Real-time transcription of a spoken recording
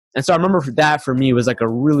And so I remember that for me was like a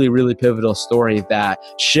really, really pivotal story that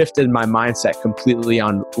shifted my mindset completely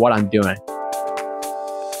on what I'm doing.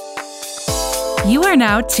 You are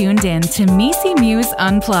now tuned in to Misi Muse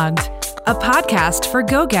Unplugged, a podcast for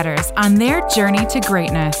go-getters on their journey to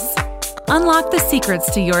greatness. Unlock the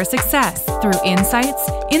secrets to your success through insights,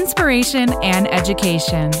 inspiration, and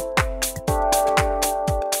education.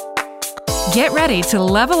 Get ready to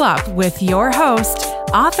level up with your host,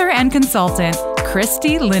 author and consultant,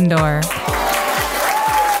 Christy Lindor.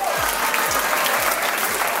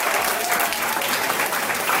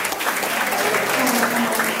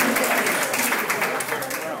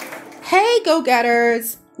 Hey,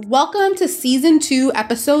 go-getters! Welcome to Season 2,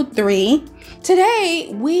 Episode 3.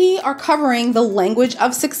 Today, we are covering the language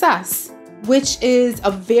of success, which is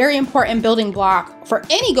a very important building block for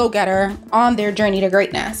any go-getter on their journey to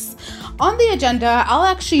greatness. On the agenda, I'll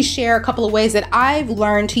actually share a couple of ways that I've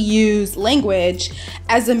learned to use language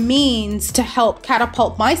as a means to help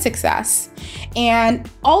catapult my success. And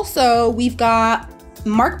also, we've got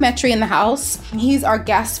Mark Metry in the house. He's our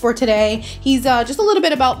guest for today. He's just a little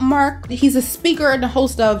bit about Mark. He's a speaker and a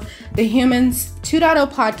host of the Humans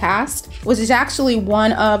 2.0 podcast, which is actually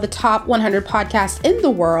one of the top 100 podcasts in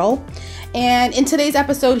the world. And in today's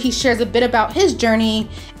episode, he shares a bit about his journey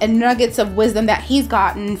and nuggets of wisdom that he's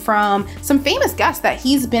gotten from some famous guests that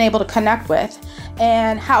he's been able to connect with,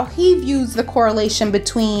 and how he views the correlation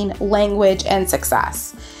between language and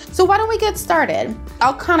success. So why don't we get started?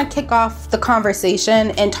 I'll kind of kick off the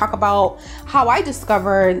conversation and talk about how I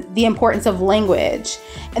discovered the importance of language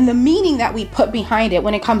and the meaning that we put behind it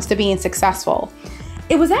when it comes to being successful.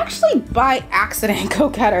 It was actually by accident,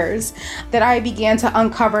 go-getters, that I began to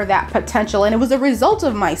uncover that potential, and it was a result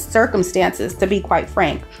of my circumstances, to be quite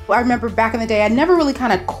frank. I remember back in the day, I never really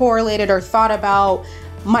kind of correlated or thought about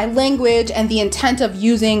my language and the intent of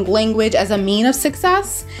using language as a mean of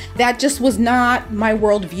success. That just was not my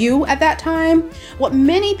worldview at that time. What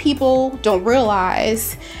many people don't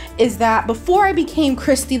realize is that before I became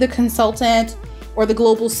Christy the consultant, or the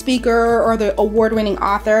global speaker, or the award-winning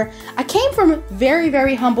author, I came from very,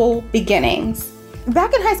 very humble beginnings.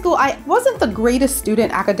 Back in high school, I wasn't the greatest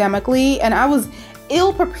student academically, and I was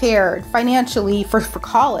ill-prepared financially for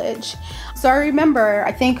college. So I remember,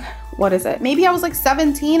 maybe I was like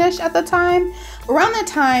 17-ish at the time. Around that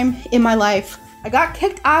time in my life, I got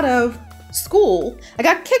kicked out of school. I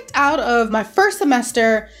got kicked out of my first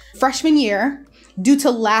semester freshman year due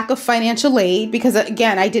to lack of financial aid, because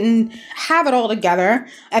again, I didn't have it all together.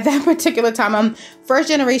 At that particular time, I'm first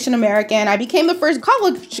generation American. I became the first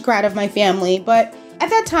college grad of my family, but at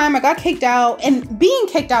that time I got kicked out, and being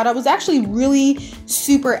kicked out, I was actually really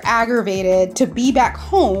super aggravated to be back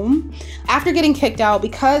home after getting kicked out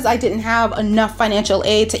because I didn't have enough financial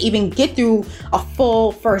aid to even get through a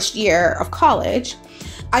full first year of college.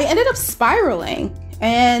 I ended up spiraling.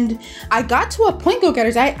 And I got to a point,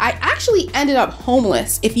 go-getters, I actually ended up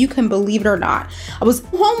homeless, if you can believe it or not. I was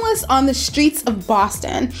homeless on the streets of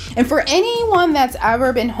Boston. And for anyone that's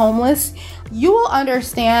ever been homeless, you will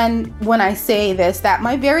understand when I say this, that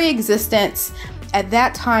my very existence at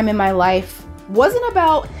that time in my life wasn't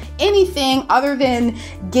about anything other than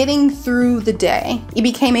getting through the day. It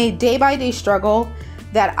became a day-by-day struggle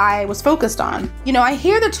that I was focused on. You know, I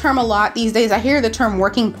hear the term a lot these days. I hear the term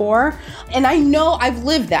working poor, and I know I've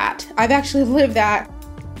lived that. I've actually lived that.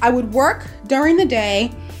 I would work during the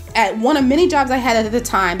day at one of many jobs I had at the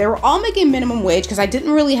time. They were all making minimum wage because I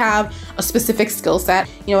didn't really have a specific skill set.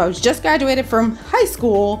 You know, I was just graduated from high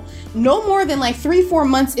school, no more than like 3-4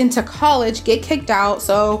 months into college, get kicked out.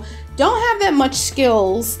 So don't have that much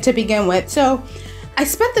skills to begin with. So I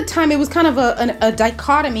spent the time, it was kind of a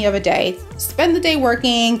dichotomy of a day. Spend the day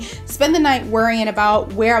working, spend the night worrying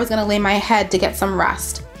about where I was going to lay my head to get some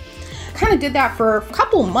rest. Kind of did that for a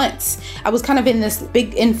couple months. I was kind of in this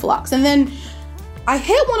big influx. And then I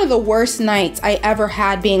hit one of the worst nights I ever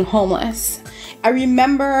had being homeless. I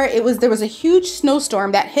remember there was a huge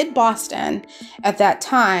snowstorm that hit Boston at that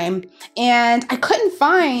time, and I couldn't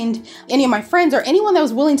find any of my friends or anyone that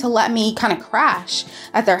was willing to let me kind of crash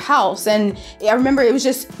at their house. And I remember it was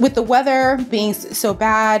just with the weather being so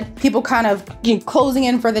bad, people kind of closing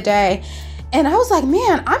in for the day. And I was like,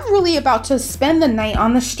 man, I'm really about to spend the night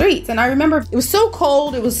on the streets. And I remember it was so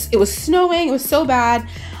cold, it was snowing, it was so bad.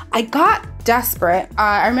 I got desperate.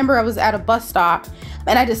 I remember I was at a bus stop,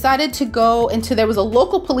 and I decided to go there was a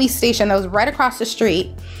local police station that was right across the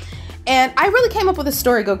street. And I really came up with a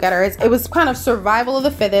story, go-getter. It was kind of survival of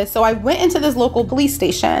the fittest. So I went into this local police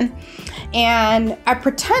station, And I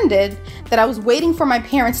pretended that I was waiting for my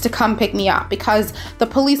parents to come pick me up because the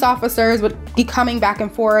police officers would be coming back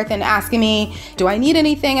and forth and asking me, do I need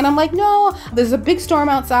anything? And I'm like, no, there's a big storm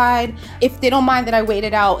outside. If they don't mind that I wait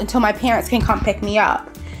it out until my parents can come pick me up.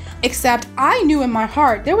 Except I knew in my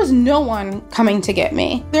heart there was no one coming to get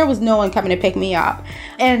me. There was no one coming to pick me up.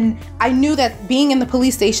 And I knew that being in the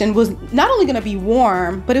police station was not only going to be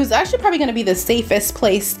warm, but it was actually probably going to be the safest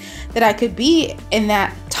place that I could be in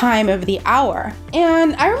that time of the hour.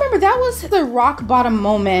 And I remember that was the rock bottom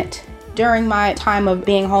moment during my time of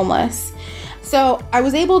being homeless. So I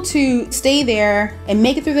was able to stay there and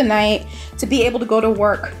make it through the night to be able to go to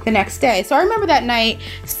work the next day. So I remember that night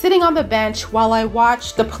sitting on the bench while I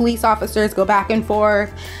watched the police officers go back and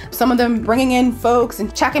forth, some of them bringing in folks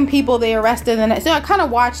and checking people they arrested. And so I kind of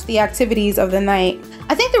watched the activities of the night.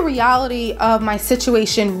 I think the reality of my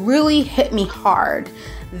situation really hit me hard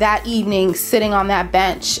that evening, sitting on that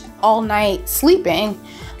bench all night sleeping.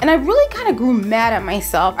 And I really kind of grew mad at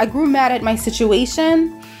myself. I grew mad at my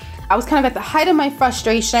situation. I was kind of at the height of my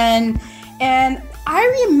frustration, and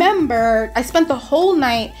I remember I spent the whole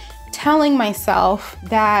night telling myself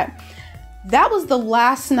that was the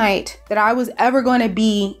last night that I was ever going to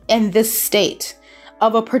be in this state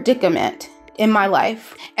of a predicament in my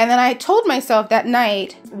life. And then I told myself that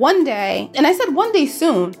night, one day, and I said one day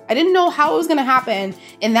soon. I didn't know how it was going to happen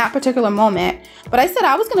in that particular moment, but I said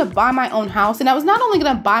I was going to buy my own house. And I was not only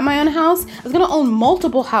going to buy my own house, I was going to own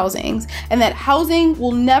multiple housings, and that housing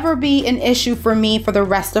will never be an issue for me for the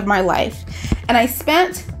rest of my life. And I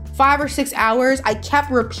spent 5 or 6 hours, I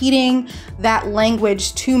kept repeating that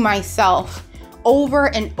language to myself over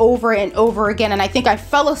and over and over again. And I think I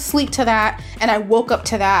fell asleep to that, and I woke up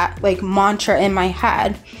to that like mantra in my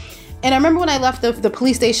head. And I remember when I left the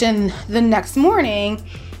police station the next morning,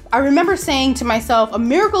 I remember saying to myself, a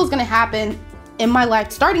miracle is going to happen in my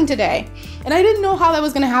life starting today. And I didn't know how that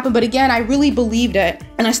was going to happen, but again, I really believed it.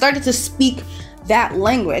 And I started to speak that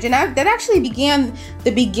language. And that actually began the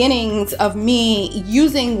beginnings of me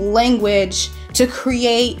using language to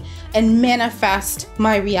create and manifest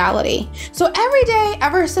my reality. So every day,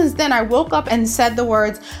 ever since then, I woke up and said the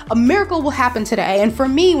words, a miracle will happen today. And for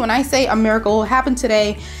me, when I say a miracle will happen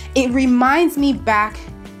today, it reminds me back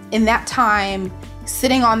in that time,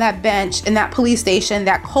 sitting on that bench in that police station,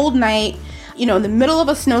 that cold night, in the middle of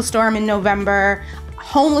a snowstorm in November,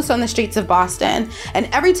 homeless on the streets of Boston. And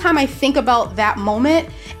every time I think about that moment,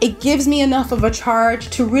 it gives me enough of a charge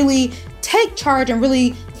to really take charge and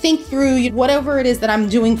really think through whatever it is that I'm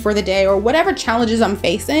doing for the day or whatever challenges I'm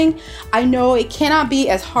facing. I know it cannot be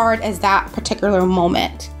as hard as that particular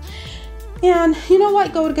moment. And you know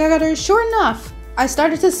what, go-getters? Sure enough, I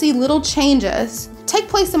started to see little changes take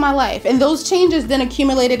place in my life. And those changes then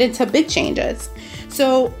accumulated into big changes.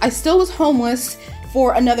 So I still was homeless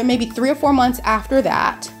for another maybe 3 or 4 months after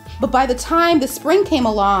that. But by the time the spring came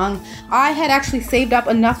along, I had actually saved up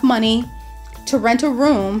enough money to rent a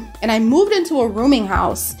room, and I moved into a rooming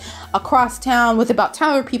house across town with about 10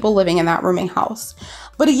 other people living in that rooming house.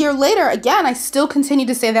 But a year later, again, I still continued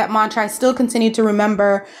to say that mantra. I still continued to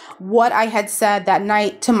remember what I had said that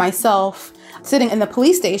night to myself sitting in the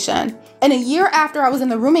police station. And a year after I was in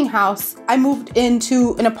the rooming house, I moved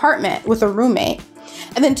into an apartment with a roommate.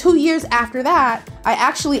 And then 2 years after that, I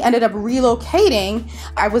actually ended up relocating.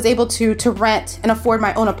 I was able to rent and afford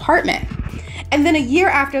my own apartment. And then a year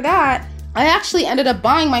after that, I actually ended up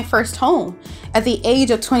buying my first home at the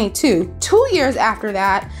age of 22. 2 years after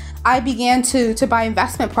that, I began to buy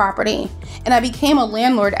investment property, and I became a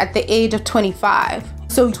landlord at the age of 25.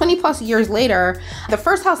 So 20 plus years later, the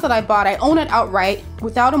first house that I bought, I own it outright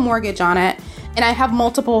without a mortgage on it. And I have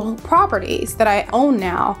multiple properties that I own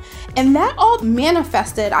now. And that all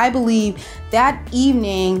manifested, I believe, that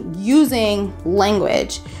evening using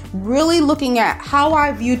language, really looking at how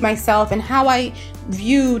I viewed myself and how I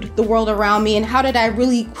viewed the world around me, and how did I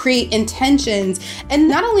really create intentions, and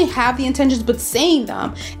not only have the intentions, but saying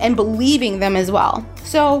them and believing them as well.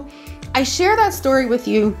 So I share that story with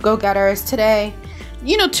you, go-getters, today.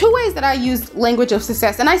 2 ways that I use language of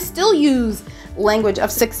success, and I still use language of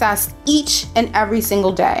success each and every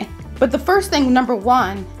single day. But the first thing, number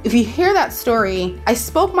one, if you hear that story, I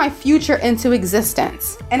spoke my future into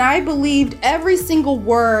existence, and I believed every single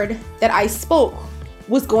word that I spoke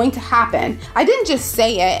was going to happen. I didn't just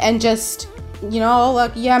say it and just,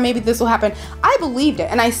 maybe this will happen. I believed it,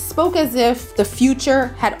 and I spoke as if the future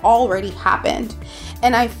had already happened.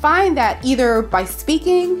 And I find that either by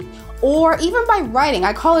speaking or even by writing,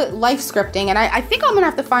 I call it life scripting. And I think I'm gonna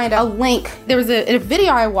have to find a link. There was a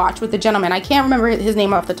video I watched with a gentleman. I can't remember his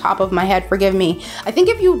name off the top of my head, forgive me. I think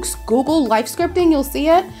if you Google life scripting, you'll see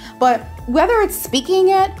it. But whether it's speaking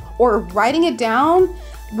it or writing it down,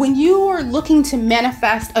 when you are looking to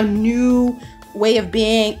manifest a new way of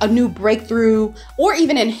being, a new breakthrough, or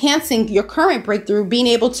even enhancing your current breakthrough, being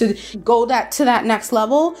able to go to that next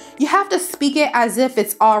level, you have to speak it as if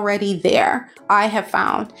it's already there. I have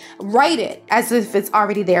found. Write it as if it's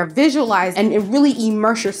already there. Visualize and really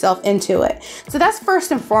immerse yourself into it. So that's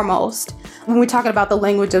first and foremost when we're talking about the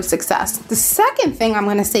language of success. The second thing I'm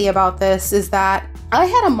going to say about this is that I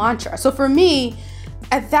had a mantra. So for me,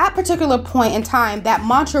 at that particular point in time, that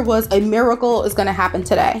mantra was a miracle is going to happen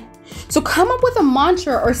today. So come up with a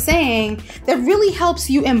mantra or saying that really helps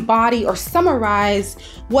you embody or summarize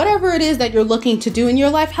whatever it is that you're looking to do in your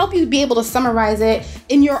life. Help you be able to summarize it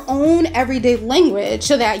in your own everyday language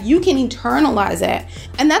so that you can internalize it.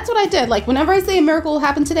 And that's what I did. Like whenever I say a miracle will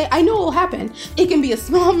happen today, I know it will happen. It can be a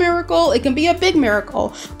small miracle, it can be a big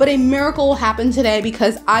miracle, but a miracle will happen today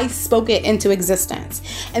because I spoke it into existence.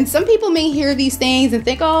 And some people may hear these things and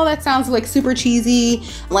think, oh, that sounds like super cheesy,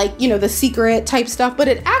 like, The Secret type stuff, but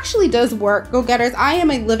it actually does work. Go-getters, I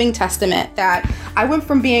am a living testament that I went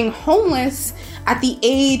from being homeless at the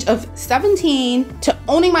age of 17 to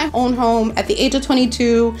owning my own home at the age of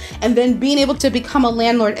 22, and then being able to become a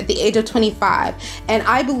landlord at the age of 25. And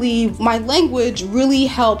I believe my language really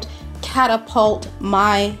helped catapult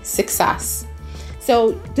my success.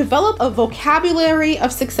 So develop a vocabulary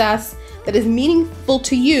of success that is meaningful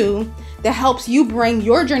to you, that helps you bring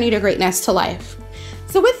your journey to greatness to life.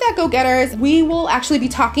 So with that, go-getters, we will actually be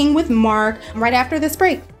talking with Mark right after this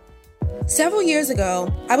break. Several years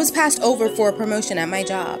ago, I was passed over for a promotion at my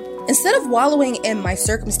job. Instead of wallowing in my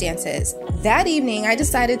circumstances, that evening I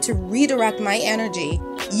decided to redirect my energy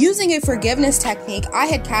using a forgiveness technique I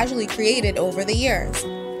had casually created over the years.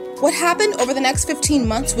 What happened over the next 15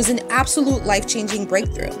 months was an absolute life-changing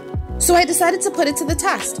breakthrough. So I decided to put it to the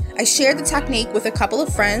test. I shared the technique with a couple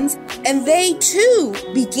of friends, and they too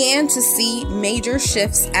began to see major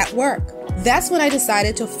shifts at work. That's when I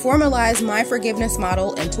decided to formalize my forgiveness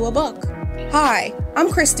model into a book. Hi,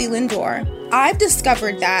 I'm Christy Lindor. I've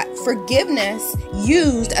discovered that forgiveness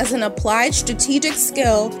used as an applied strategic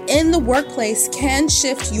skill in the workplace can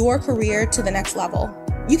shift your career to the next level.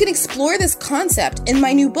 You can explore this concept in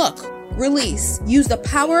my new book, Release. Use the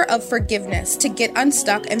power of forgiveness to get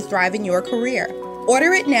unstuck and thrive in your career.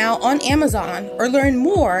 Order it now on Amazon or learn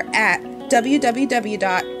more at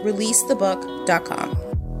www.releasethebook.com.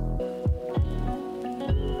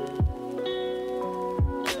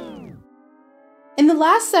 In the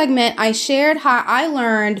last segment, I shared how I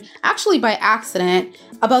learned, actually by accident,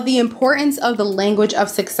 about the importance of the language of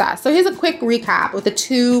success. So here's a quick recap with the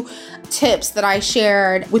 2 tips that I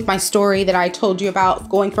shared with my story that I told you about,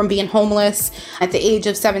 going from being homeless at the age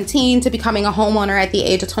of 17 to becoming a homeowner at the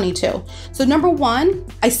age of 22. So number 1,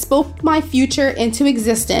 I spoke my future into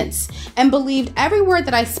existence and believed every word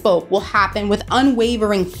that I spoke will happen with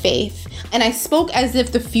unwavering faith. And I spoke as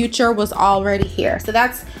if the future was already here. So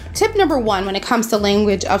that's tip number 1 when it comes to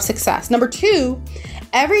language of success. Number 2,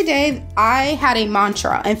 every day I had a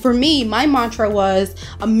mantra. And for me, my mantra was,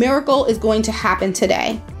 a miracle is going to happen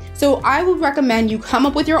today. So I would recommend you come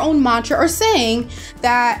up with your own mantra or saying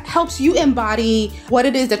that helps you embody what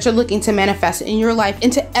it is that you're looking to manifest in your life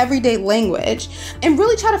into everyday language, and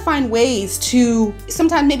really try to find ways to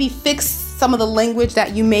sometimes maybe fix some of the language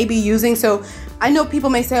that you may be using. So I know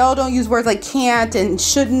people may say, oh, don't use words like can't and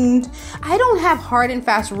shouldn't. I don't have hard and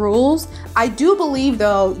fast rules. I do believe,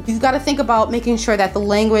 though, you've got to think about making sure that the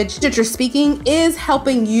language that you're speaking is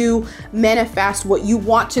helping you manifest what you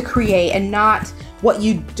want to create and not what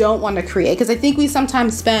you don't want to create. Because I think we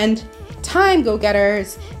sometimes spend time,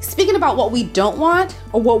 go-getters, speaking about what we don't want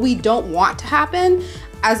or what we don't want to happen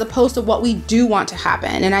as opposed to what we do want to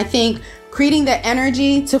happen. And I think creating that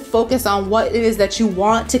energy to focus on what it is that you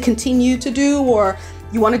want to continue to do or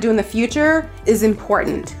you want to do in the future is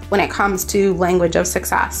important when it comes to language of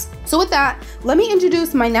success. So with that, let me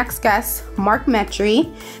introduce my next guest, Mark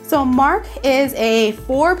Metry. So Mark is a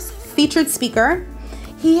Forbes featured speaker.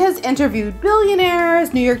 He has interviewed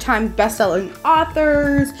billionaires, New York Times bestselling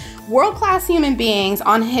authors, world-class human beings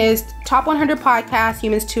on his Top 100 podcast,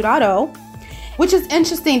 Humans 2.0. Which is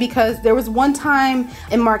interesting because there was one time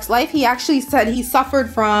in Mark's life, he actually said he suffered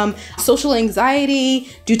from social anxiety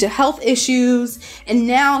due to health issues. And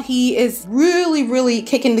now he is really, really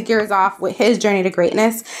kicking the gears off with his journey to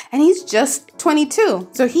greatness. And he's just 22.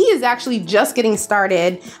 So he is actually just getting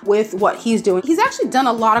started with what he's doing. He's actually done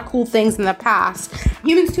a lot of cool things in the past.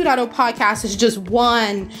 Humans 2.0 podcast is just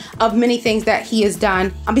one of many things that he has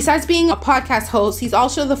done. Besides being a podcast host, he's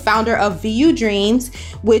also the founder of VU Dreams,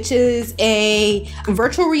 which is a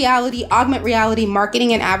virtual reality, augmented reality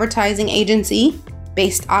marketing and advertising agency.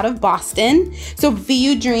 based out of Boston. So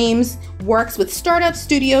VU Dreams works with startups,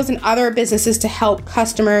 studios, and other businesses to help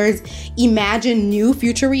customers imagine new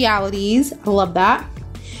future realities. I love that.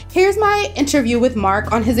 Here's my interview with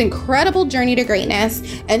Mark on his incredible journey to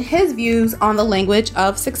greatness and his views on the language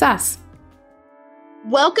of success.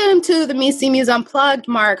 Welcome to the Misi Muse Unplugged,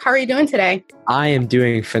 Mark. How are you doing today? I am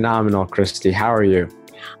doing phenomenal, Christy. How are you?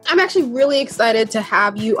 I'm actually really excited to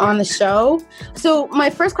have you on the show. So my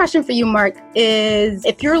first question for you, Mark, is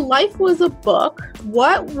if your life was a book,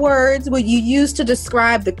 what words would you use to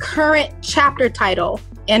describe the current chapter title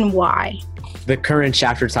and why? The current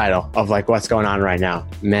chapter title of like what's going on right now.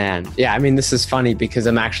 Man. Yeah, I mean, this is funny because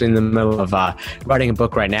I'm actually in the middle of writing a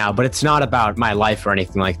book right now, but it's not about my life or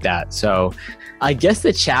anything like that. So I guess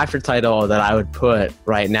the chapter title that I would put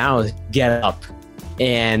right now is Get Up.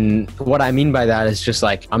 And what I mean by that is just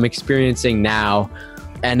like I'm experiencing now.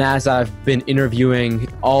 And as I've been interviewing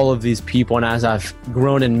all of these people and as I've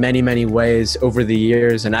grown in many, many ways over the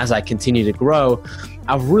years, and as I continue to grow,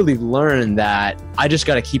 I've really learned that I just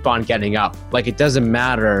got to keep on getting up. Like it doesn't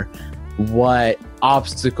matter what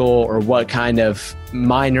obstacle or what kind of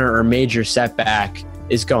minor or major setback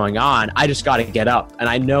is going on. I just got to get up. And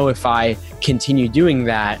I know if I continue doing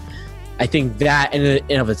that, I think that in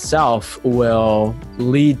and of itself will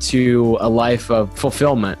lead to a life of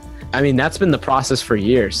fulfillment. I mean, that's been the process for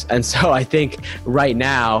years. And so I think right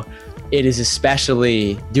now it is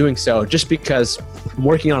especially doing so just because I'm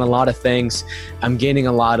working on a lot of things. I'm gaining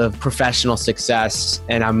a lot of professional success,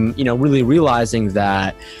 and I'm, really realizing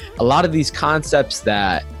that a lot of these concepts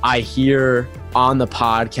that I hear on the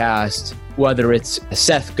podcast, whether it's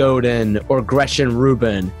Seth Godin or Gretchen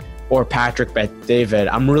Rubin or Patrick Bet-David,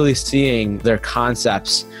 I'm really seeing their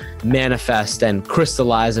concepts manifest and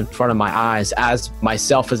crystallize in front of my eyes as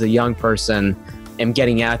myself as a young person am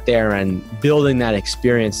getting out there and building that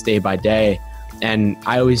experience day by day. And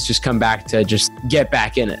I always just come back to just get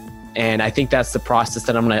back in it. And I think that's the process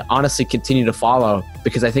that I'm going to honestly continue to follow,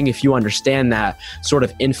 because I think if you understand that sort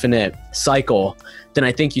of infinite cycle, then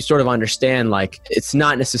I think you sort of understand like it's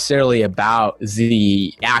not necessarily about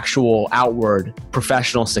the actual outward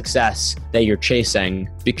professional success that you're chasing,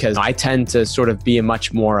 because I tend to sort of be a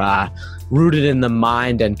much more rooted in the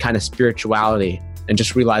mind and kind of spirituality and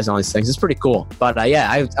just realizing all these things. It's pretty cool. But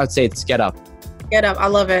I would say it's Get Up. Get Up. I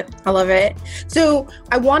love it. I love it. So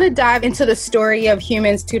I want to dive into the story of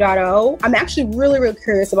Humans 2.0. I'm actually really, really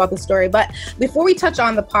curious about the story. But before we touch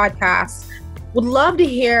on the podcast, would love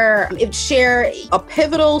to share a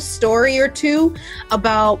pivotal story or two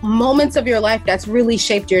about moments of your life that's really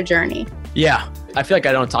shaped your journey. Yeah. I feel like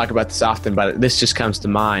I don't talk about this often, but this just comes to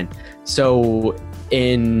mind. So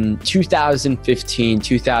in 2015,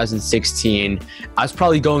 2016, I was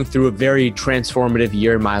probably going through a very transformative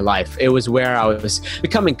year in my life. It was where I was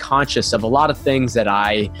becoming conscious of a lot of things that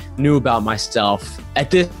I knew about myself. At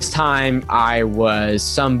this time, I was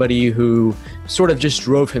somebody who sort of just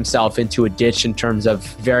drove himself into a ditch in terms of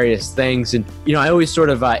various things. And, I always sort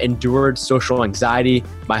of endured social anxiety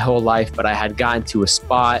my whole life, but I had gotten to a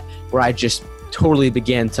spot where I just totally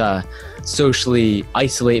began to socially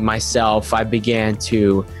isolate myself. I began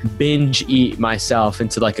to binge eat myself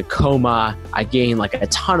into like a coma. I gained like a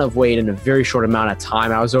ton of weight in a very short amount of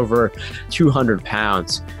time. I was over 200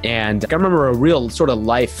 pounds. And I remember a real sort of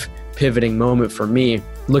life pivoting moment for me,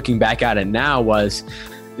 looking back at it now, was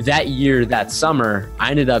that year, that summer,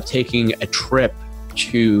 I ended up taking a trip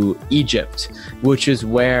to Egypt, which is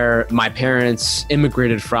where my parents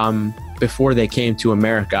immigrated from before they came to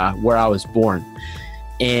America, where I was born.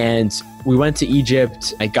 And we went to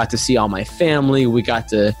Egypt. I got to see all my family. We got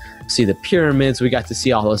to see the pyramids. We got to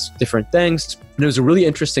see all those different things. And it was a really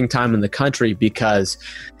interesting time in the country because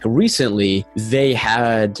recently they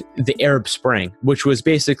had the Arab Spring, which was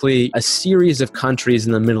basically a series of countries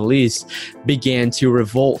in the Middle East began to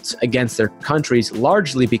revolt against their countries,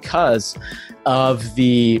 largely because of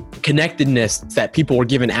the connectedness that people were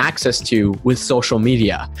given access to with social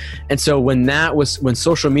media. And so when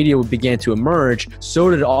social media began to emerge, so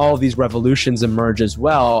did all of these revolutions emerge as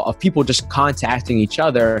well, of people just contacting each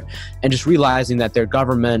other and just realizing that their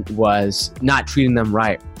government was not treating them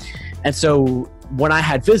right. And so when I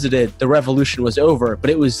had visited, the revolution was over,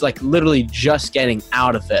 but it was like literally just getting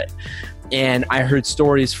out of it. And I heard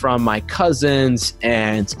stories from my cousins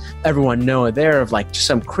and everyone there of like just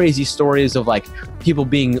some crazy stories of like people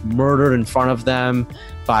being murdered in front of them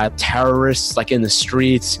by terrorists like in the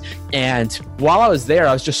streets. And while I was there,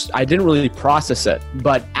 I didn't really process it.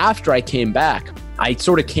 But after I came back, I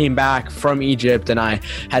sort of came back from Egypt and I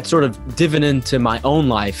had sort of dived into my own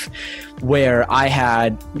life, where I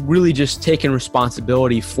had really just taken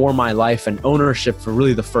responsibility for my life and ownership for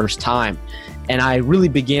really the first time. And I really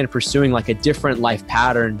began pursuing like a different life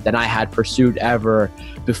pattern than I had pursued ever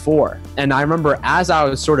before. And I remember as I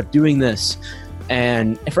was sort of doing this,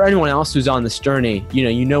 and for anyone else who's on this journey,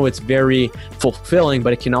 you know it's very fulfilling,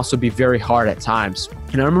 but it can also be very hard at times.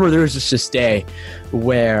 And I remember there was just this day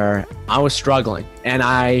where I was struggling, and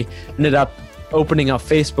I ended up opening up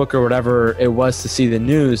Facebook or whatever it was to see the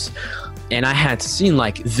news. And I had seen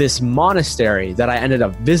like this monastery that I ended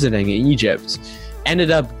up visiting in Egypt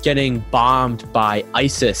ended up getting bombed by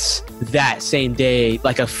ISIS that same day,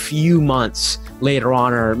 like a few months later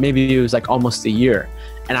on, or maybe it was like almost a year.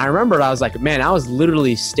 And I remembered, I was like, man, I was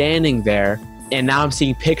literally standing there, and now I'm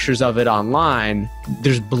seeing pictures of it online.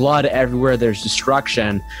 There's blood everywhere. There's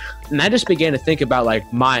destruction. And I just began to think about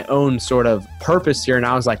like my own sort of purpose here. And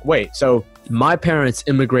I was like, wait, so my parents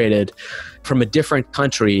immigrated from a different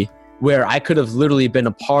country where I could have literally been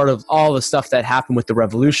a part of all the stuff that happened with the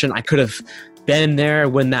revolution. I could have been there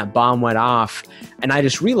when that bomb went off. And I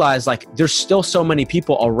just realized like there's still so many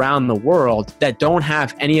people around the world that don't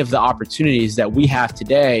have any of the opportunities that we have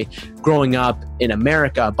today growing up in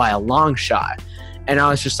America by a long shot. And I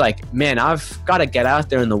was just like, man, I've got to get out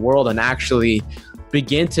there in the world and actually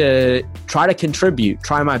begin to try to contribute,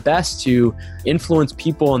 try my best to influence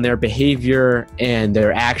people and their behavior and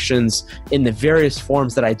their actions in the various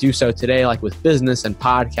forms that I do so today, like with business and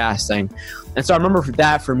podcasting. And so I remember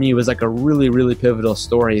that for me was like a really, really pivotal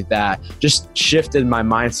story that just shifted my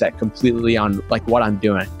mindset completely on like what I'm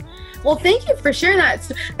doing. Well, thank you for sharing that.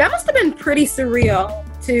 That must have been pretty surreal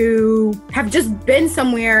to have just been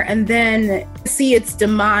somewhere and then see its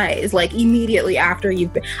demise like immediately after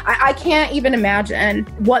you've been. I can't even imagine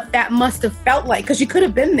what that must have felt like, because you could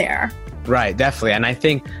have been there. Right, definitely. And I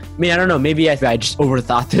think, I don't know, maybe I just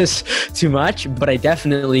overthought this too much, but I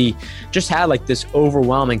definitely just had like this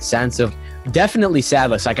overwhelming sense of definitely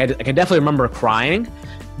sadness. Like I definitely remember crying,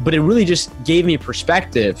 but it really just gave me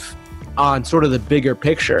perspective on sort of the bigger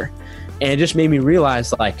picture. And it just made me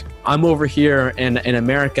realize like I'm over here in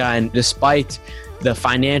America, and despite the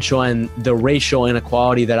financial and the racial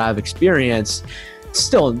inequality that I've experienced,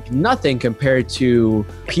 still nothing compared to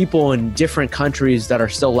people in different countries that are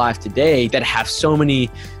still alive today that have so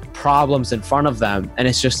many problems in front of them. And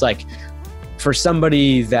it's just like, for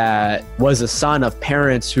somebody that was a son of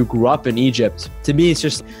parents who grew up in Egypt, to me, it's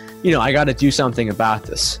just, I got to do something about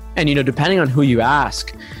this. And, depending on who you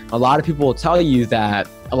ask, a lot of people will tell you that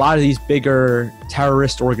a lot of these bigger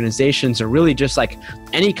terrorist organizations are really just like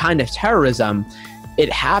any kind of terrorism.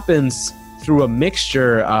 It happens through a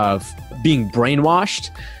mixture of being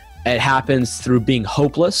brainwashed. It happens through being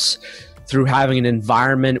hopeless, through having an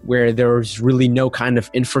environment where there's really no kind of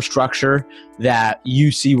infrastructure that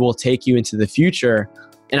you see will take you into the future.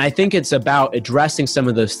 And I think it's about addressing some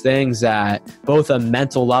of those things at both a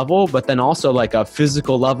mental level, but then also like a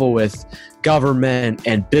physical level with government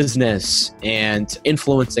and business and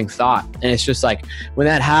influencing thought. And it's just like, when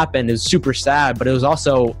that happened, it was super sad, but it was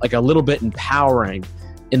also like a little bit empowering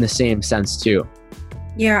in the same sense too.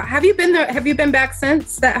 Yeah. Have you been there? Have you been back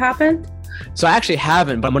since that happened? So I actually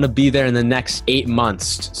haven't, but I'm going to be there in the next 8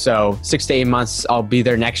 months. So 6 to 8 months, I'll be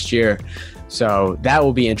there next year. So that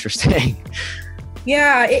will be interesting.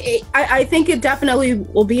 Yeah, I think it definitely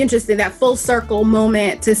will be interesting, that full circle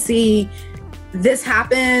moment to see this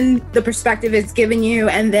happen, the perspective it's given you,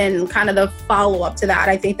 and then kind of the follow up to that.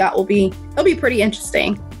 I think it'll be pretty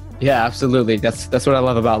interesting. Yeah, absolutely. That's what I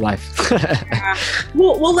love about life. Yeah.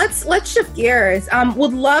 Well, let's shift gears.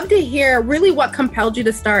 Would love to hear really what compelled you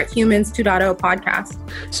to start Humans 2.0 podcast.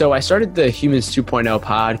 So I started the Humans 2.0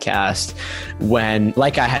 podcast when,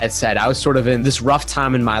 like I had said, I was sort of in this rough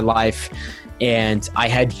time in my life. And I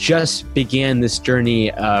had just began this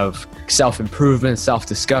journey of self-improvement,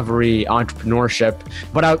 self-discovery, entrepreneurship.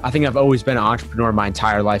 But I think I've always been an entrepreneur my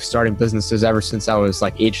entire life, starting businesses ever since I was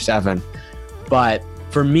like age 7. But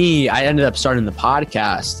for me, I ended up starting the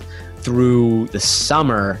podcast through the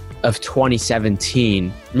summer of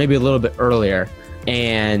 2017, maybe a little bit earlier.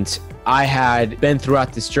 And I had been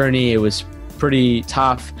throughout this journey. It was pretty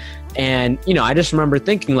tough. And, I just remember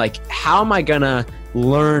thinking like, how am I going to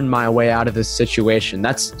learn my way out of this situation?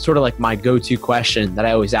 That's sort of like my go-to question that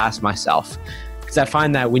I always ask myself. Because I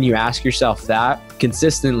find that when you ask yourself that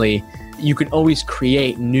consistently, you can always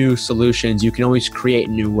create new solutions. You can always create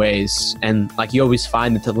new ways. And like you always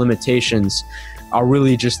find that the limitations are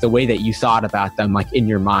really just the way that you thought about them, like in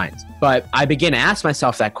your mind. But I began to ask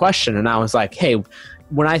myself that question, and I was like, hey,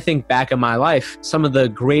 when I think back in my life, some of the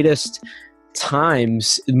greatest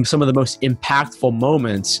times, some of the most impactful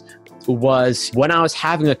moments was when I was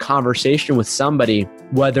having a conversation with somebody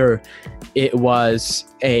whether it was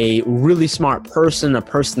a really smart person, a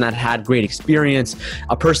person that had great experience,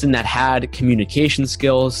 a person that had communication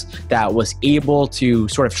skills, that was able to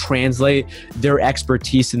sort of translate their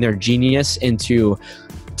expertise and their genius into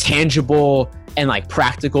tangible and like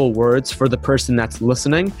practical words for the person that's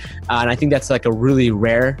listening. And I think that's like a really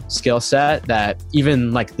rare skill set that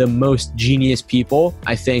even like the most genius people,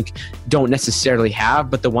 I think, don't necessarily have,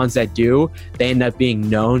 but the ones that do, they end up being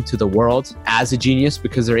known to the world as a genius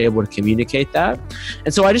because they're able to communicate that.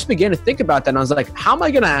 And so I just began to think about that, and I was like, how am I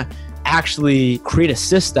going to actually create a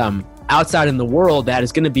system outside in the world that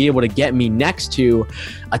is going to be able to get me next to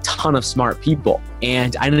a ton of smart people?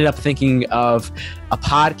 And I ended up thinking of a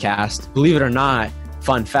podcast. Believe it or not,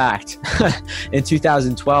 fun fact, in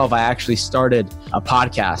 2012, I actually started a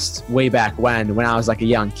podcast way back when I was like a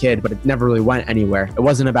young kid, but it never really went anywhere. It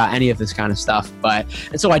wasn't about any of this kind of stuff.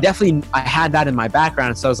 And so I had that in my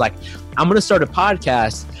background. So I was like, I'm going to start a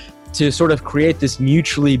podcast to sort of create this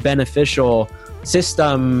mutually beneficial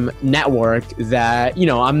system network that, you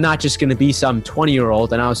know, I'm not just going to be some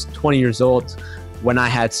 20-year-old, and I was 20 years old when I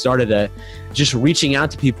had started it, just reaching out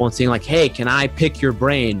to people and saying like, hey, can I pick your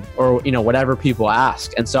brain, or, you know, whatever people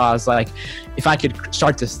ask. And so I was like, if I could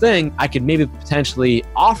start this thing, I could maybe potentially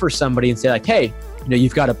offer somebody and say like, hey, you know,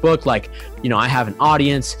 you've got a book, like, you know, I have an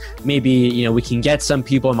audience, maybe, you know, we can get some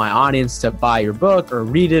people in my audience to buy your book or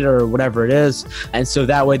read it or whatever it is. And so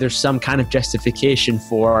that way there's some kind of justification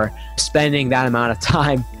for spending that amount of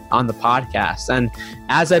time on the podcast. And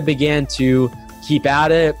as I began to keep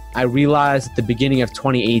at it, I realized at the beginning of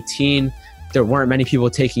 2018, there weren't many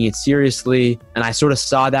people taking it seriously. And I sort of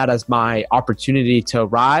saw that as my opportunity to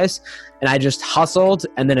rise. And I just hustled,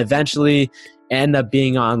 and then eventually end up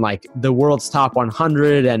being on like the world's top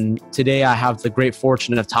 100. And today I have the great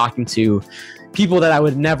fortune of talking to people that I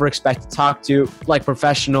would never expect to talk to, like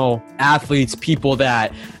professional athletes, people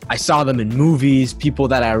that I saw them in movies, people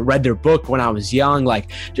that I read their book when I was young, like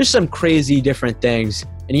just some crazy different things.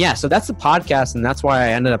 And yeah, so that's the podcast, and that's why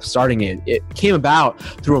I ended up starting it. It came about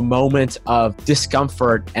through a moment of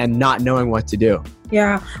discomfort and not knowing what to do.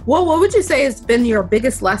 Yeah. Well, what would you say has been your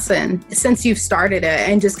biggest lesson since you've started it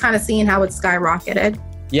and just kind of seeing how it skyrocketed?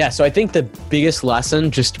 Yeah, so I think the biggest lesson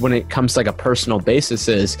just when it comes to like a personal basis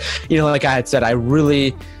is, you know, like I had said, I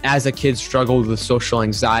really, as a kid, struggled with social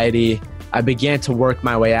anxiety. I began to work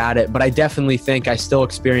my way at it, but I definitely think I still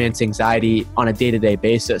experience anxiety on a day-to-day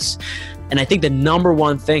basis. And I think the number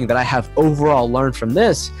one thing that I have overall learned from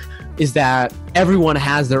this is that everyone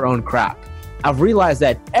has their own crap. I've realized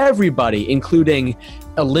that everybody, including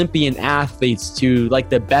Olympian athletes to like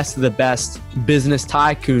the best of the best business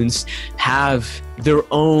tycoons, have their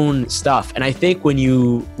own stuff. And I think when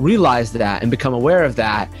you realize that and become aware of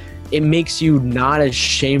that, it makes you not as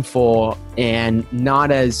shameful and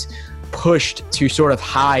not as pushed to sort of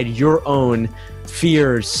hide your own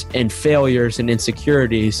fears and failures and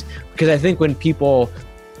insecurities. Because I think when people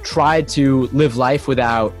try to live life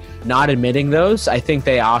without not admitting those, I think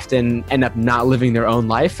they often end up not living their own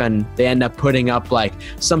life, and they end up putting up like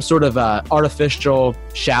some sort of artificial,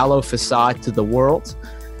 shallow facade to the world.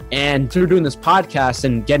 And through doing this podcast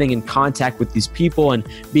and getting in contact with these people and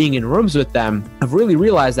being in rooms with them, I've really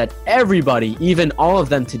realized that everybody, even all of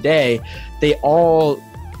them today, they all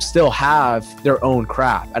still have their own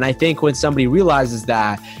crap. And I think when somebody realizes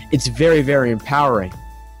that, it's very, very empowering.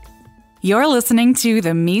 You're listening to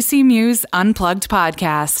the Misi Muse Unplugged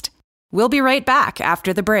podcast. We'll be right back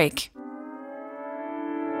after the break.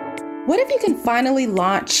 What if you can finally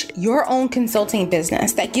launch your own consulting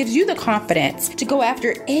business that gives you the confidence to go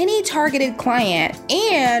after any targeted client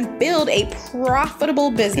and build a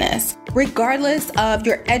profitable business, regardless of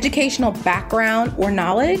your educational background or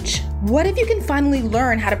knowledge? What if you can finally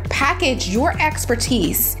learn how to package your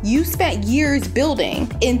expertise you spent years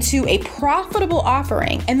building into a profitable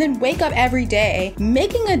offering and then wake up every day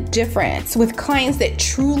making a difference with clients that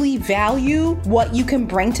truly value what you can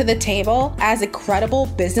bring to the table as a credible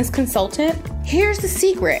business consultant? Here's the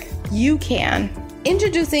secret: you can.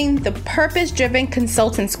 Introducing the Purpose Driven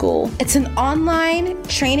Consultant School. It's an online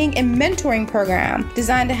training and mentoring program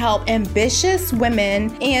designed to help ambitious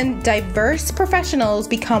women and diverse professionals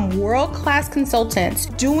become world-class consultants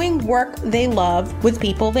doing work they love with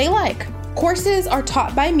people they like. Courses are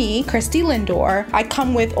taught by me, Christy Lindor. I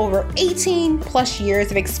come with over 18 plus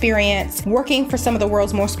years of experience working for some of the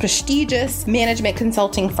world's most prestigious management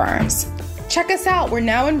consulting firms. Check us out. We're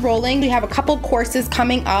now enrolling. We have a couple courses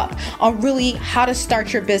coming up on really how to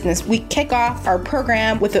start your business. We kick off our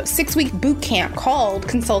program with a 6-week boot camp called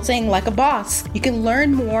Consulting Like a Boss. You can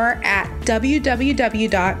learn more at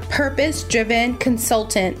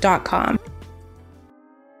www.purposedrivenconsultant.com.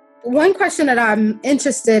 one question that I'm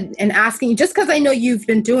interested in asking you, just because I know you've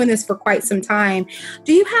been doing this for quite some time,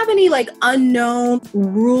 do you have any like unknown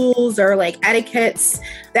rules or like etiquettes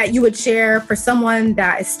that you would share for someone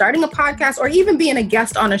that is starting a podcast or even being a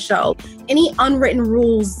guest on a show? Any unwritten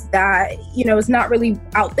rules that, you know, is not really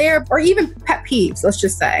out there, or even pet peeves, let's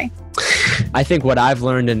just say? I think what I've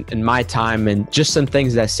learned in my time, and just some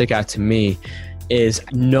things that stick out to me, is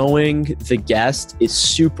knowing the guest is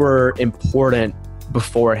super important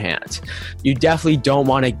beforehand. You definitely don't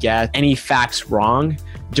want to get any facts wrong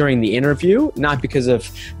during the interview, not because of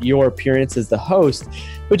your appearance as the host,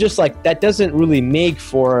 but just like that doesn't really make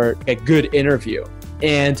for a good interview.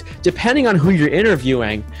 And depending on who you're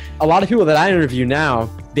interviewing, a lot of people that I interview now,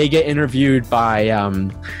 they get interviewed by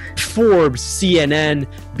Forbes, CNN,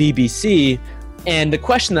 BBC. And the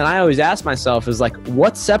question that I always ask myself is like,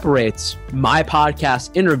 what separates my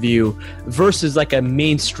podcast interview versus like a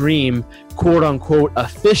mainstream, quote unquote,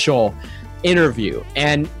 official interview?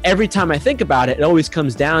 And every time I think about it, it always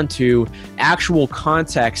comes down to actual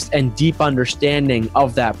context and deep understanding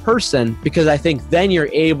of that person, because I think then you're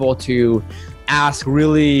able to ask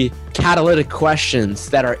really catalytic questions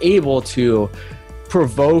that are able to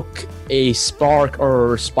provoke a spark or a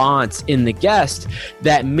response in the guest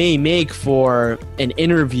that may make for an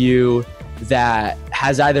interview that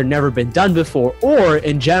has either never been done before or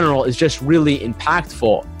in general is just really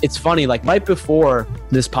impactful. It's funny, like right before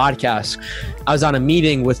this podcast, I was on a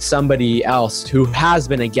meeting with somebody else who has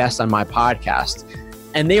been a guest on my podcast,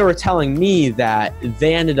 and they were telling me that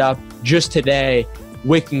they ended up just today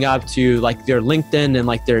waking up to like their LinkedIn and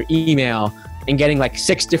like their email and getting like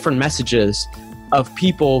 6 different messages of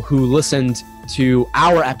people who listened to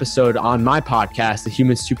our episode on my podcast, the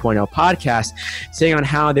Humans 2.0 podcast, saying on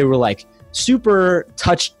how they were like super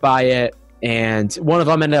touched by it. And one of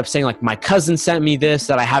them ended up saying like, my cousin sent me this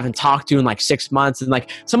that I haven't talked to in like 6 months, and like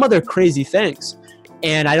some other crazy things.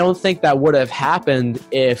 And I don't think that would have happened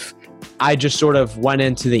if I just sort of went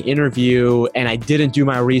into the interview and I didn't do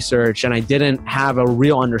my research and I didn't have a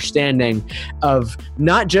real understanding of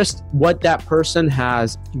not just what that person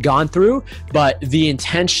has gone through, but the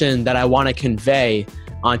intention that I want to convey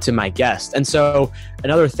onto my guest. And so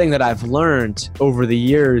another thing that I've learned over the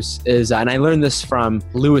years is, and I learned this from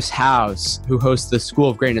Lewis Howes, who hosts the School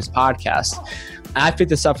of Greatness podcast. I picked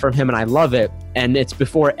this up from him and I love it. And it's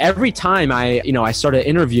before every time I start an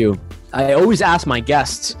interview, I always ask my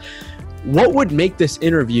guests, what would make this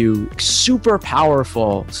interview super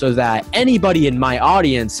powerful so that anybody in my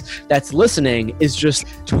audience that's listening is just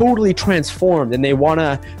totally transformed and they want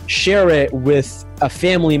to share it with a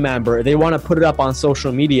family member, they want to put it up on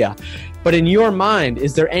social media. But in your mind,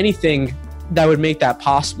 is there anything that would make that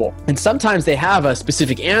possible? And sometimes they have a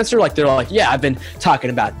specific answer, like they're like, yeah, I've been talking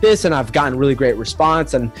about this and I've gotten really great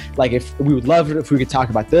response, and like if we would love it if we could talk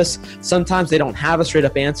about this. Sometimes they don't have a straight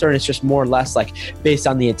up answer and it's just more or less like based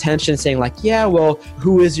on the intention, saying like, yeah, well,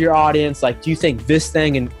 who is your audience? Like, do you think this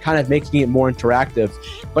thing, and kind of making it more interactive.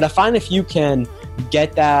 But I find if you can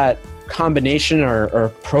get that combination or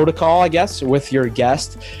protocol, I guess, with your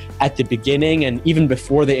guest at the beginning and even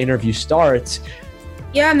before the interview starts.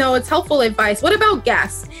 Yeah, no, it's helpful advice. What about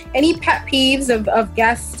guests? Any pet peeves of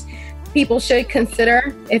guests people should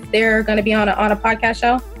consider if they're going to be on a podcast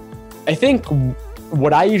show? I think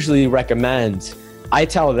what I usually recommend, I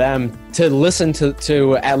tell them to listen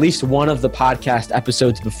to at least one of the podcast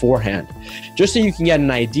episodes beforehand, just so you can get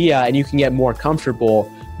an idea and you can get more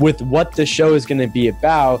comfortable with what the show is going to be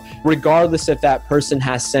about, regardless if that person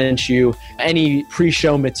has sent you any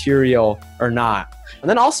pre-show material or not. And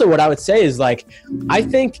then also what I would say is like, I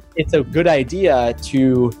think it's a good idea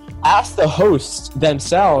to ask the hosts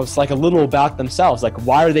themselves, like a little about themselves. Like,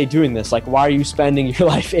 why are they doing this? Like, why are you spending your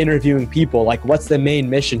life interviewing people? Like, what's the main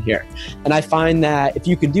mission here? And I find that if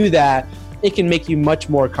you can do that, it can make you much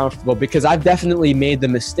more comfortable, because I've definitely made the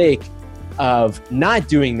mistake of not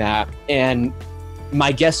doing that. And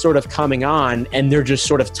my guests sort of coming on and they're just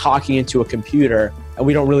sort of talking into a computer and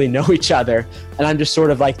we don't really know each other. And I'm just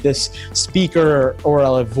sort of like this speaker or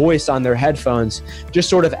a voice on their headphones, just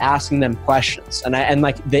sort of asking them questions. And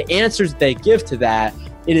like the answers they give to that,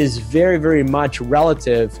 it is very, very much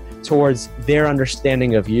relative towards their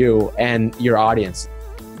understanding of you and your audience.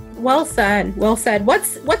 Well said. Well said.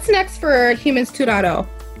 What's next for Humans 2.0?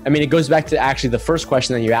 I mean, it goes back to actually the first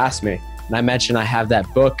question that you asked me. And I mentioned I have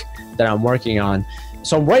that book that I'm working on.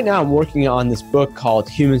 So right now I'm working on this book called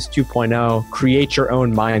Humans 2.0, Create Your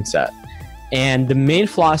Own Mindset. And the main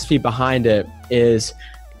philosophy behind it is,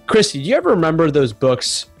 Christy, do you ever remember those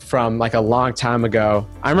books from like a long time ago?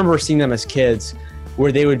 I remember seeing them as kids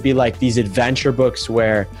where they would be like these adventure books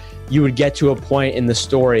where you would get to a point in the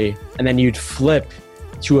story and then you'd flip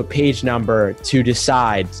to a page number to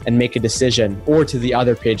decide and make a decision, or to the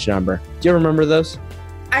other page number. Do you remember those?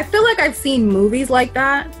 I feel like I've seen movies like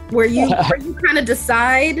that where you kind of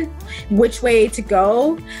decide which way to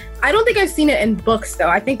go. I don't think I've seen it in books, though.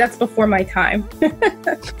 I think that's before my time.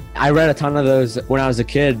 I read a ton of those when I was a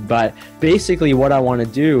kid, but basically what I want to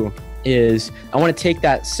do is I want to take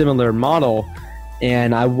that similar model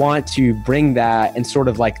and I want to bring that and sort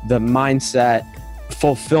of like the mindset,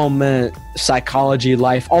 fulfillment, psychology,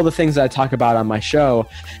 life, all the things that I talk about on my show.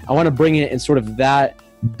 I want to bring it in sort of that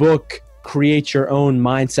book, create your own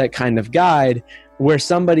mindset kind of guide where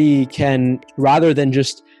somebody can, rather than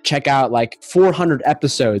just check out like 400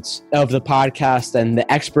 episodes of the podcast and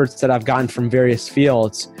the experts that I've gotten from various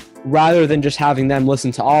fields, rather than just having them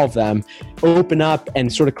listen to all of them, open up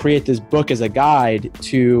and sort of create this book as a guide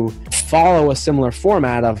to follow a similar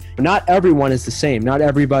format of not everyone is the same. Not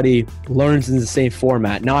everybody learns in the same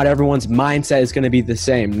format. Not everyone's mindset is going to be the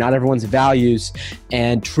same. Not everyone's values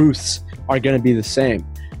and truths are going to be the same.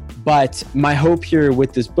 But my hope here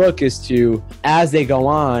with this book is to, as they go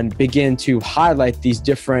on, begin to highlight these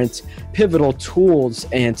different pivotal tools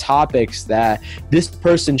and topics that this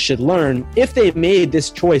person should learn if they made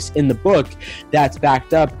this choice in the book that's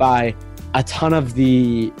backed up by a ton of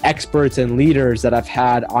the experts and leaders that I've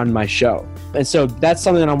had on my show. And so that's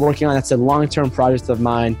something that I'm working on. That's a long-term project of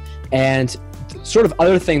mine. And sort of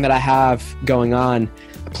other thing that I have going on,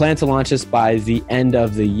 I plan to launch this by the end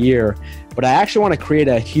of the year. But I actually want to create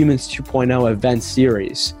a Humans 2.0 event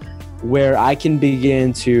series where I can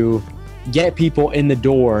begin to get people in the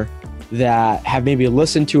door that have maybe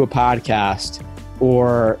listened to a podcast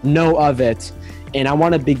or know of it. And I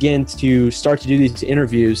want to begin to start to do these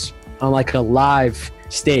interviews on like a live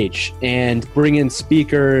stage and bring in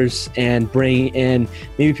speakers and bring in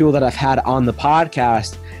maybe people that I've had on the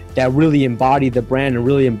podcast that really embody the brand and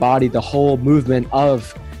really embody the whole movement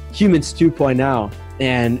of Humans 2.0.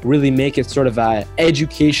 And really make it sort of an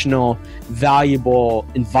educational, valuable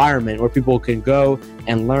environment where people can go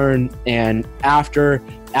and learn, and after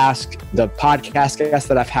ask the podcast guests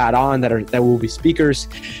that I've had on that will be speakers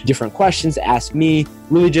different questions, ask me,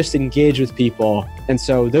 really just engage with people. And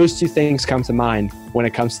so those two things come to mind when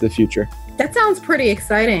it comes to the future. That sounds pretty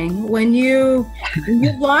exciting. When you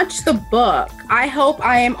launch the book, I hope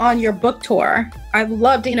I am on your book tour. I'd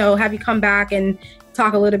love to, have you come back and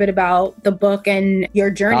talk a little bit about the book and your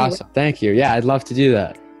journey. Awesome. Thank you. Yeah, I'd love to do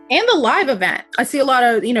that. And the live event. I see a lot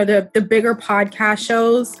of, the bigger podcast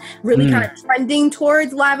shows really kind of trending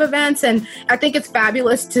towards live events. And I think it's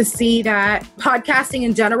fabulous to see that podcasting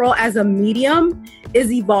in general as a medium is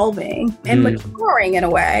evolving and maturing in a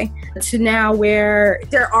way to now where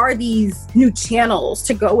there are these new channels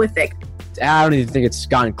to go with it. I don't even think it's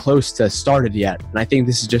gotten close to started yet. And I think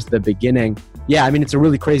this is just the beginning. Yeah, I mean, it's a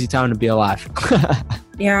really crazy time to be alive.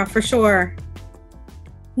 Yeah, for sure.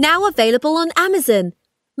 Now available on Amazon.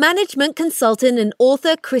 Management consultant and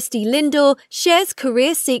author Christy Lindor shares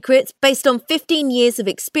career secrets based on 15 years of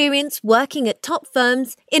experience working at top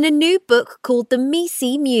firms in a new book called The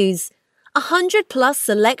Misi Muse. 100+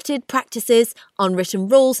 selected practices, unwritten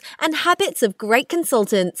rules, and habits of great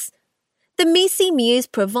consultants. The Misi Muse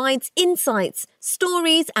provides insights,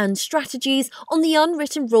 stories, and strategies on the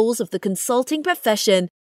unwritten rules of the consulting profession.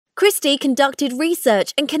 Christy conducted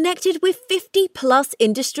research and connected with 50+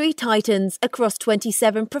 industry titans across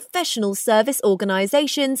 27 professional service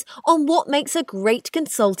organizations on what makes a great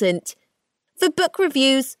consultant. For book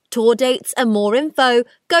reviews, tour dates, and more info,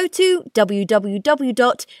 go to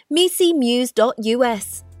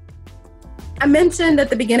www.misimuse.us. I mentioned at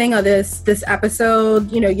the beginning of this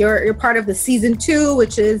episode, you're part of the season 2,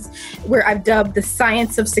 which is where I've dubbed the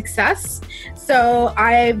Science of Success. So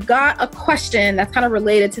I've got a question that's kind of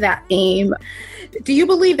related to that theme. Do you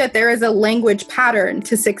believe that there is a language pattern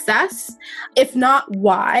to success? If not,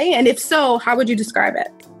 why? And if so, how would you describe it?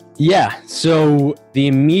 Yeah. So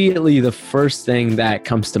the first thing that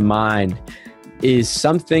comes to mind is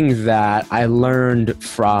something that I learned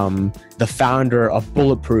from the founder of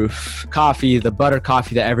Bulletproof Coffee, the butter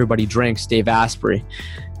coffee that everybody drinks, Dave Asprey.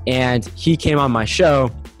 And he came on my show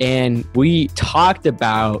and we talked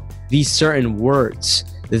about these certain words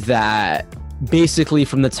that basically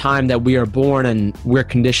from the time that we are born and we're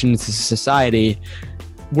conditioned to society,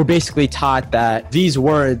 we're basically taught that these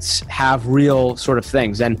words have real sort of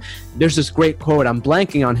things. And there's this great quote, I'm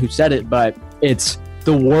blanking on who said it, but it's,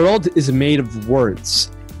 "The world is made of words.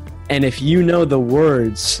 And if you know the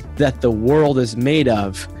words that the world is made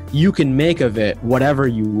of, you can make of it whatever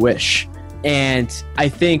you wish." And I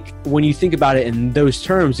think when you think about it in those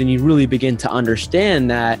terms and you really begin to understand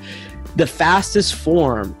that the fastest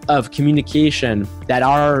form of communication that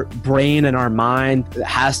our brain and our mind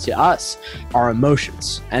has to us are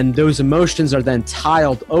emotions. And those emotions are then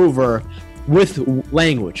tiled over with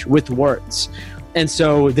language, with words. And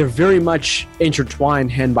so they're very much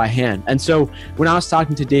intertwined hand by hand. And so when I was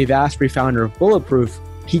talking to Dave Asprey, founder of Bulletproof,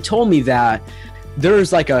 he told me that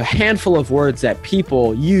there's like a handful of words that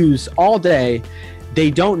people use all day,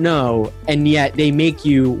 they don't know, and yet they make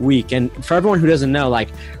you weak. And for everyone who doesn't know, like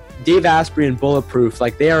Dave Asprey and Bulletproof,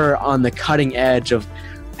 like they are on the cutting edge of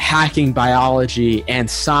hacking biology and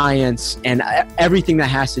science and everything that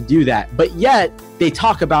has to do that. But yet they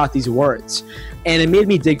talk about these words. And it made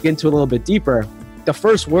me dig into it a little bit deeper. The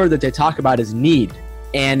first word that they talk about is need.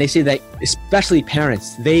 And they say that especially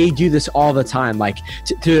parents, they do this all the time, like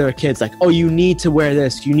to their kids, like, oh, you need to wear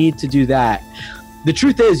this, you need to do that. The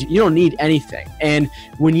truth is you don't need anything. And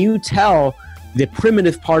when you tell the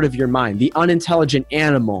primitive part of your mind, the unintelligent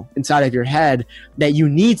animal inside of your head, that you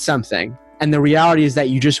need something, and the reality is that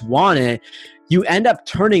you just want it, you end up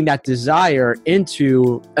turning that desire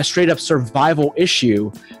into a straight up survival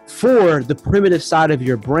issue for the primitive side of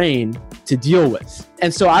your brain to deal with.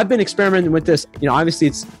 And so I've been experimenting with this. Obviously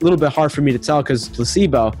it's a little bit hard for me to tell because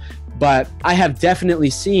placebo, but I have definitely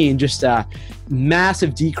seen just a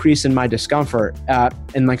massive decrease in my discomfort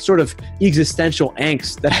and like sort of existential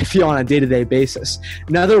angst that I feel on a day-to-day basis.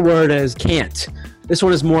 Another word is can't. This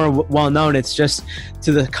one is more well-known. It's just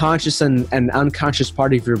to the conscious and unconscious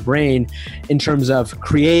part of your brain in terms of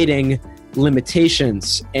creating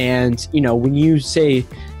limitations. And, when you say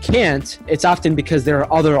can't, it's often because there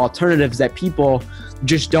are other alternatives that people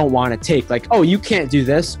just don't want to take. Like, oh, you can't do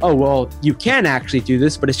this. Oh, well, you can actually do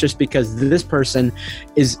this, but it's just because this person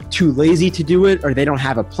is too lazy to do it, or they don't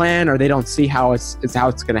have a plan, or they don't see how it's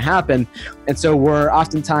going to happen. And so we're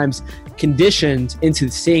oftentimes conditioned into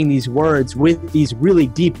saying these words with these really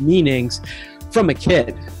deep meanings from a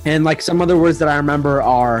kid. And like some other words that I remember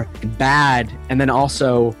are bad, and then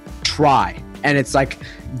also try. And it's like,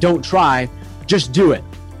 don't try, just do it.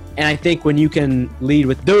 And I think when you can lead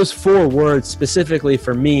with those 4 words specifically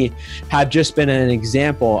for me have just been an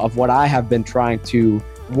example of what I have been trying to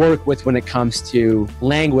work with when it comes to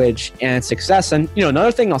language and success. And,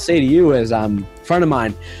 another thing I'll say to you is a friend of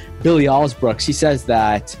mine, Billy Alsbrooks, he says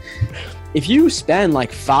that if you spend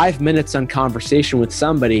like 5 minutes on conversation with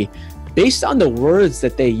somebody, based on the words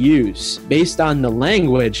that they use, based on the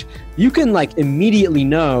language, you can like immediately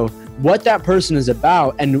know what that person is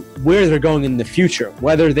about and where they're going in the future,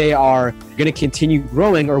 whether they are going to continue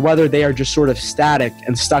growing or whether they are just sort of static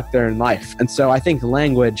and stuck there in life. And so I think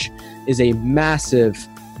language is a massive,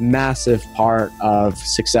 massive part of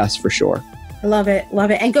success for sure. Love it.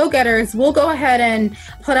 Love it. And go-getters, we'll go ahead and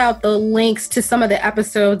put out the links to some of the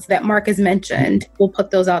episodes that Mark has mentioned. We'll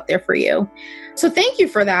put those out there for you. So thank you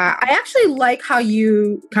for that. I actually like how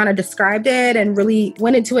you kind of described it and really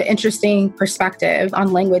went into an interesting perspective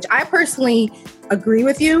on language. I personally agree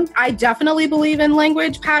with you. I definitely believe in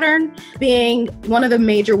language pattern being one of the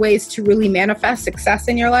major ways to really manifest success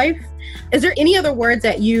in your life. Is there any other words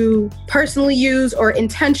that you personally use or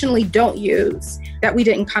intentionally don't use that we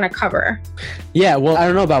didn't kind of cover? Yeah, well, I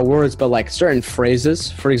don't know about words, but like certain phrases,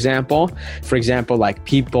 for example, like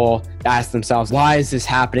people ask themselves, why is this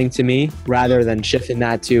happening to me? Rather than shifting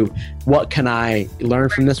that to what can I learn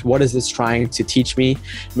from this? What is this trying to teach me?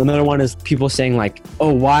 Another one is people saying like,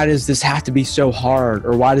 oh, why does this have to be so hard?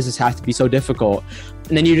 Or why does this have to be so difficult?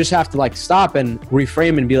 And then you just have to like stop and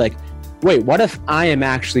reframe and be like, wait, what if I am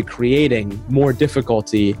actually creating more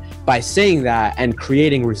difficulty by saying that and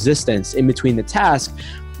creating resistance in between the task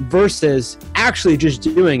versus actually just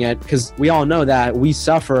doing it? Because we all know that we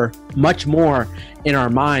suffer much more in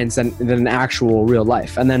our minds than actual real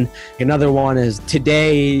life. And then another one is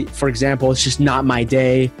today, for example, it's just not my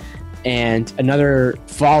day. And another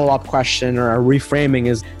follow-up question or a reframing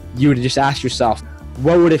is you would just ask yourself,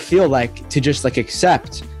 what would it feel like to just like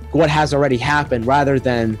accept what has already happened rather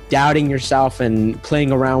than doubting yourself and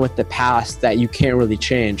playing around with the past that you can't really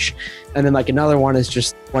change. And then like another one is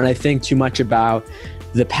just when I think too much about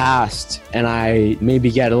the past and I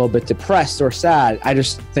maybe get a little bit depressed or sad, I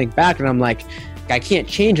just think back and I'm like, I can't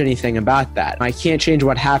change anything about that. I can't change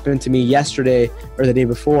what happened to me yesterday or the day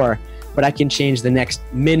before, but I can change the next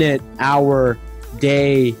minute, hour,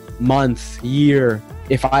 day, month, year,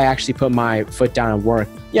 if I actually put my foot down and work.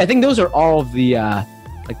 Yeah, I think those are all of the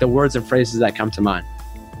like the words and phrases that come to mind.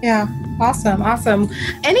 Yeah. Awesome.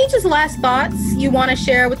 Any just last thoughts you want to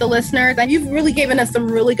share with the listeners? And you've really given us some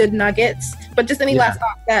really good nuggets, but just any last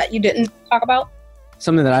thoughts that you didn't talk about?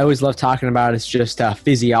 Something that I always love talking about is just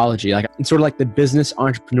physiology. Like in sort of like the business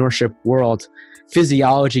entrepreneurship world,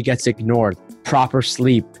 physiology gets ignored. Proper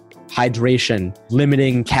sleep, hydration,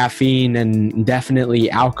 limiting caffeine and definitely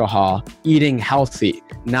alcohol, eating healthy,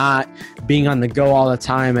 not being on the go all the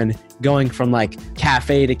time and going from like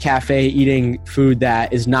cafe to cafe, eating food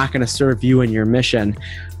that is not going to serve you and your mission.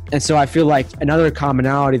 And so I feel like another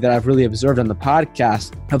commonality that I've really observed on the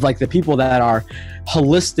podcast of like the people that are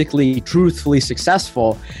holistically, truthfully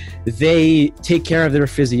successful, they take care of their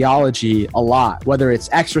physiology a lot, whether it's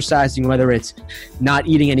exercising, whether it's not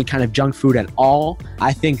eating any kind of junk food at all.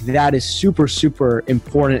 I think that is super, super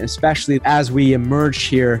important, especially as we emerge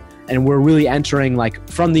here and we're really entering like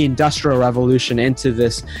from the Industrial Revolution into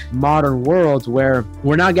this modern world where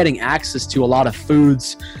we're now getting access to a lot of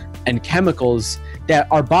foods and chemicals that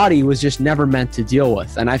our body was just never meant to deal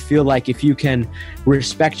with. And I feel like if you can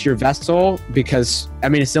respect your vessel, because I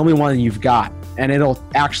mean, it's the only one you've got, and it'll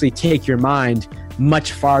actually take your mind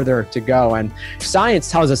much farther to go. And if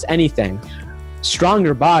science tells us anything,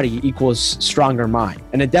 stronger body equals stronger mind.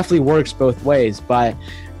 And it definitely works both ways, but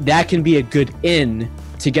that can be a good in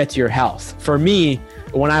to get to your health. For me,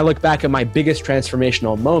 when I look back at my biggest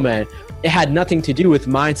transformational moment, it had nothing to do with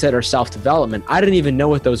mindset or self-development. I didn't even know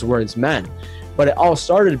what those words meant. But it all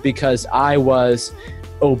started because I was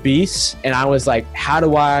obese and I was like, how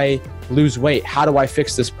do I lose weight? How do I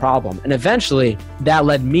fix this problem? And eventually that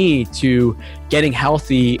led me to getting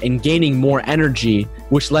healthy and gaining more energy,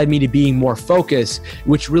 which led me to being more focused,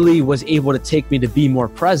 which really was able to take me to be more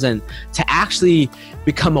present, to actually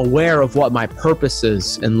become aware of what my purpose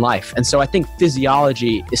is in life. And so I think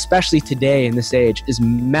physiology, especially today in this age, is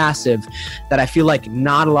massive, that I feel like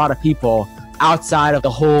not a lot of people outside of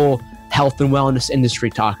the whole health and wellness industry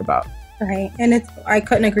talk about. Right. And I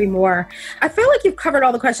couldn't agree more. I feel like you've covered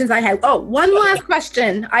all the questions I had. Oh, one last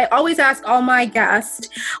question. I always ask all my guests,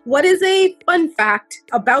 what is a fun fact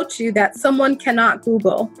about you that someone cannot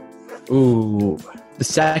Google? Ooh, the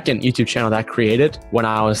second YouTube channel that I created when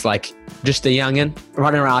I was like just a youngin'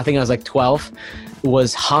 running around, I think I was like 12,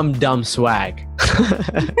 was Hum Dum Swag.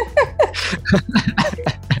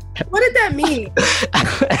 What did that mean?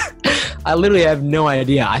 I literally have no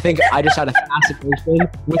idea. I think I just had a fascination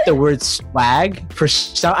with the word swag. For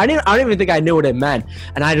some, I don't even think I knew what it meant,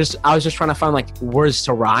 and I was just trying to find like words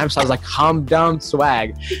to rhyme. So I was like, hum dum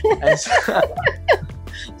swag.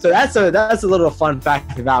 So that's a little fun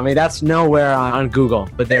fact about me. That's nowhere on Google,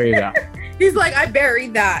 but there you go. He's like, I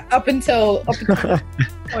buried that up until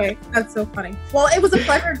point. That's so funny. Well, it was a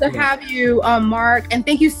pleasure to have you, Mark, and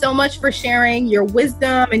thank you so much for sharing your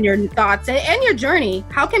wisdom and your thoughts and your journey.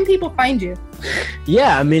 How can people find you?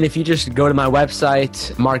 Yeah, I mean, if you just go to my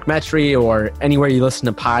website, Mark Metry, or anywhere you listen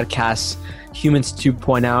to podcasts, Humans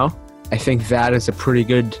 2.0, I think that is a pretty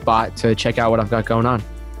good spot to check out what I've got going on.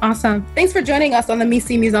 Awesome. Thanks for joining us on the Me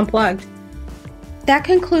See Muse Unplugged. That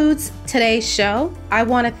concludes today's show. I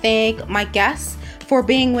want to thank my guests for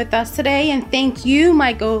being with us today, and thank you,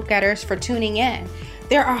 my go-getters, for tuning in.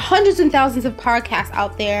 There are hundreds and thousands of podcasts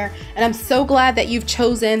out there, and I'm so glad that you've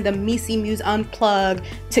chosen the Me See Muse Unplugged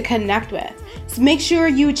to connect with. So make sure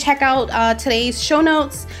you check out today's show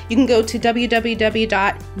notes. You can go to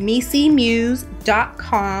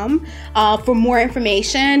www.meseemuse.com for more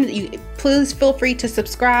information. Please feel free to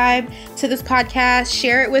subscribe to this podcast,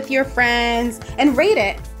 share it with your friends, and rate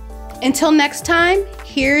it. Until next time,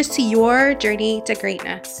 here's to your journey to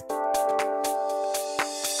greatness.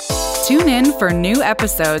 Tune in for new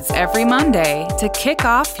episodes every Monday to kick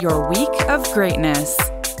off your week of greatness.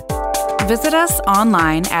 Visit us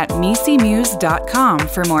online at meseemuse.com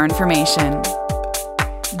for more information.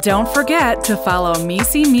 Don't forget to follow Me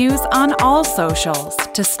See Muse on all socials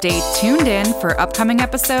to stay tuned in for upcoming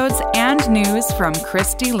episodes and news from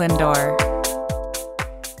Christy Lindor.